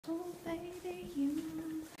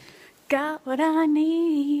got what I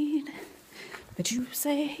need. But you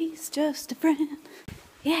say he's just a friend.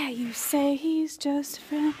 Yeah, you say he's just a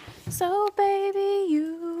friend. So baby,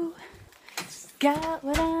 you got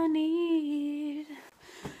what I need.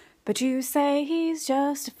 But you say he's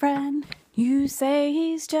just a friend. You say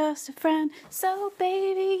he's just a friend. So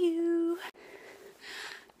baby, you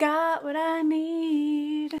got what I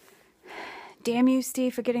need. Damn you,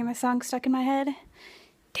 Steve, for getting my song stuck in my head.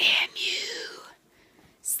 Damn you,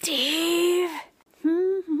 Steve.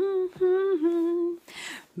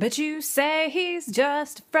 But you say he's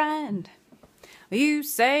just a friend. You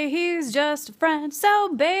say he's just a friend.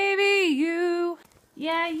 So baby, you,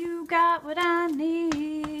 yeah, you got what I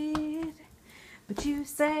need. But you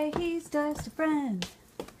say he's just a friend.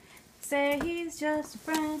 Say he's just a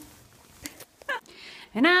friend.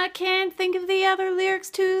 And I can't think of the other lyrics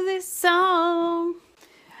to this song.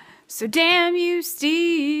 So damn you,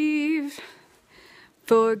 Steve,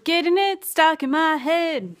 for getting it stuck in my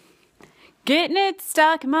head. Getting it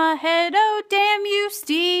stuck in my head. Oh, damn you,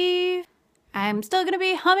 Steve. I'm still gonna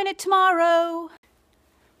be humming it tomorrow.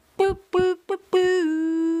 Boop, boop, boop,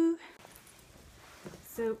 boo.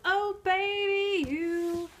 So, oh, baby,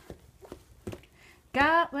 you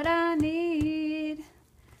got what I need.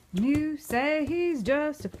 You say he's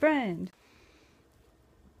just a friend.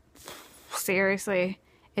 Seriously,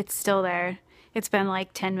 it's still there. It's been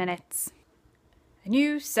like 10 minutes. And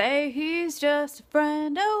you say he's just a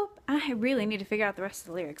friend. Oh, I really need to figure out the rest of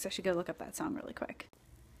the lyrics. I should go look up that song really quick.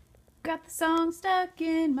 Got the song stuck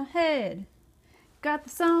in my head. Got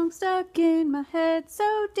the song stuck in my head.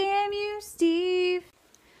 So damn you, Steve,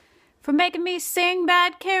 for making me sing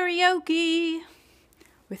bad karaoke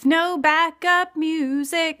with no backup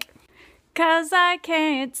music, 'cause I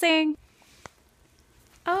can't sing.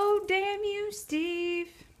 Oh, damn you,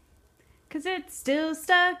 Steve, 'cause it's still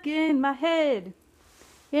stuck in my head.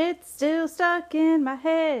 It's still stuck in my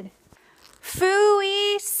head.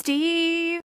 Phooey, Steve.